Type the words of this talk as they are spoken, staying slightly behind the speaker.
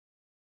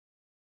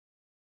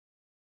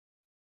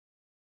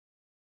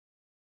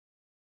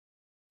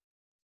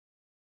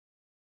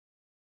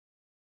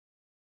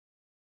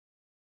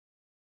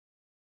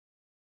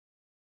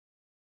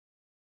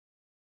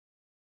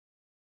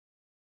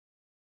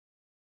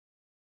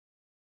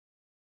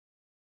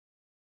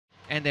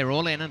and they're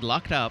all in and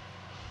locked up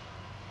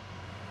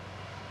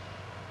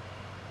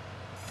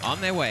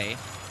on their way.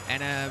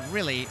 And a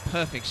really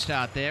perfect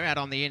start there. Out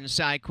on the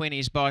inside,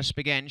 Queenie's Boss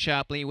began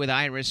sharply with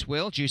Iris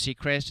Will. Juicy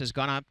Crest has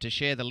gone up to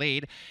share the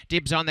lead.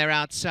 Dibs on their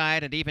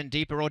outside, and even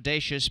deeper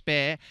Audacious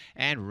Bear.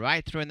 And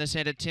right through in the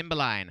centre,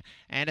 Timberline.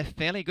 And a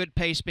fairly good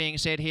pace being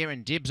set here,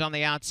 and Dibs on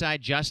the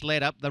outside just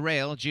led up the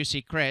rail.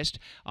 Juicy Crest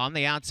on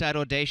the outside,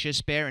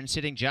 Audacious Bear, and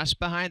sitting just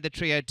behind the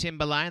trio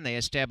Timberline. They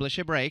establish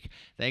a break.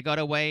 They got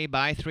away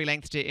by 3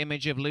 lengths to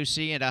Image of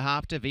Lucy and a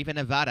half to Viva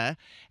Nevada.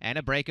 And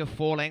a break of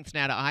 4 lengths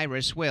now to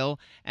Iris Will.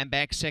 And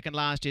back second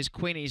last is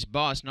Queenie's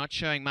Boss, not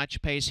showing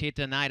much pace here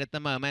tonight at the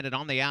moment, and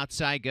on the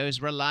outside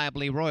goes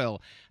Reliably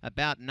Royal.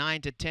 About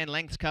 9 to 10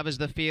 lengths covers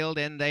the field,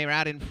 and they're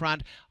out in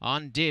front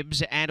on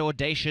Dibs and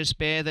Audacious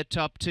Bear, the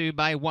top 2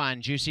 by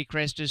 1. Juicy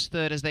Crest is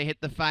third as they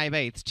hit the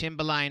 5/8.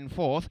 Timberline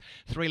fourth.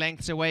 3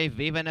 lengths away,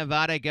 Viva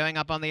Nevada going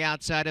up on the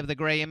outside of the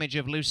grey Image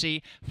of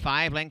Lucy.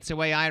 5 lengths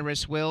away,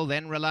 Iris Will,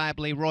 then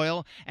Reliably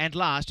Royal, and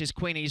last is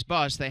Queenie's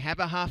Boss. They have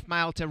a half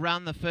mile to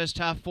run, the first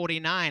half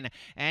 49,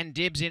 and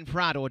Dibs in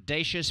front.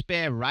 Audacious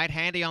Bear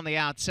right-handy on the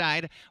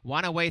outside.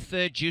 1 away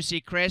third,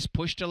 Juicy Crest,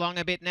 pushed along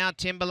a bit now,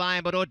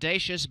 Timberline, but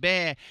Audacious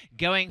Bear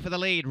going for the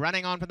lead.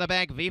 Running on from the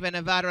back, Viva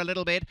Nevada a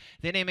little bit,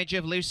 then Image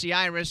of Lucy,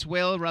 Iris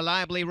Will,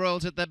 Reliably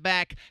Rolls at the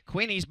back.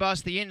 Queenie's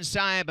Boss the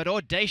inside, but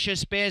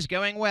Audacious Bear's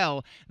going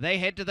well. They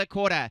head to the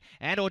quarter,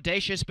 and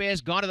Audacious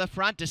Bear's gone to the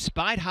front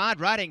despite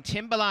hard riding.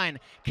 Timberline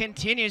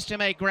continues to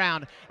make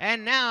ground,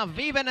 and now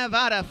Viva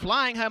Nevada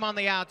flying home on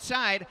the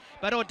outside,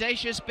 but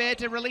Audacious Bear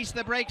to release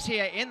the brakes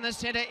here. In the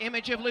centre,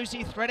 Image of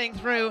Lucy threading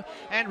through,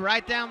 and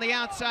right down the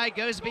outside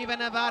goes Viva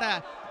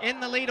Nevada.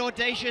 In the lead,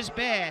 Audacious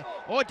Bear.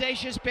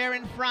 Audacious Bear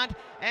in front,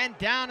 and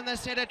down in the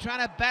centre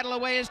trying to battle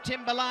away is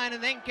Timberline,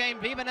 and then came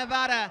Viva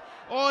Nevada.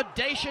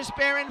 Audacious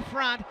Bear in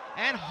front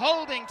and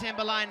holding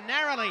Timberline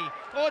narrowly.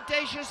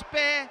 Audacious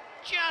Bear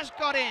just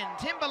got in.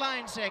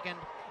 Timberline second,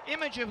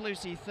 Image of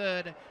Lucy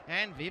third,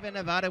 and Viva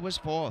Nevada was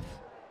fourth.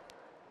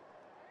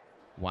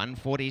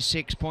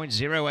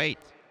 146.08.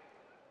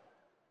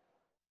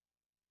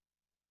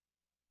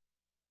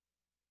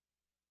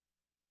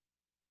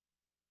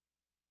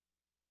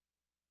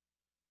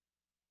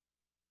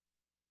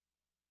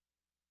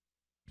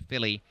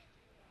 filly.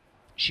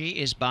 She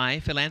is by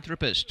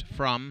Philanthropist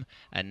from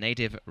a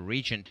native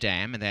Regent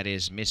dam, and that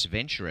is Miss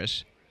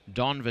Venturous.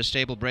 Donver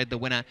Stablebred the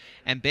winner,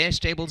 and Bear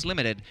Stables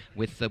Limited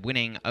with the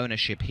winning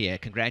ownership here.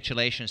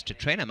 Congratulations to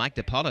trainer Mike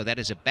DiPaolo. That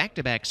is a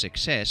back-to-back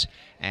success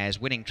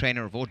as winning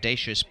trainer of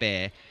Audacious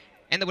Bear.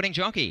 And the winning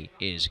jockey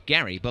is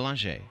Gary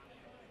Boulanger.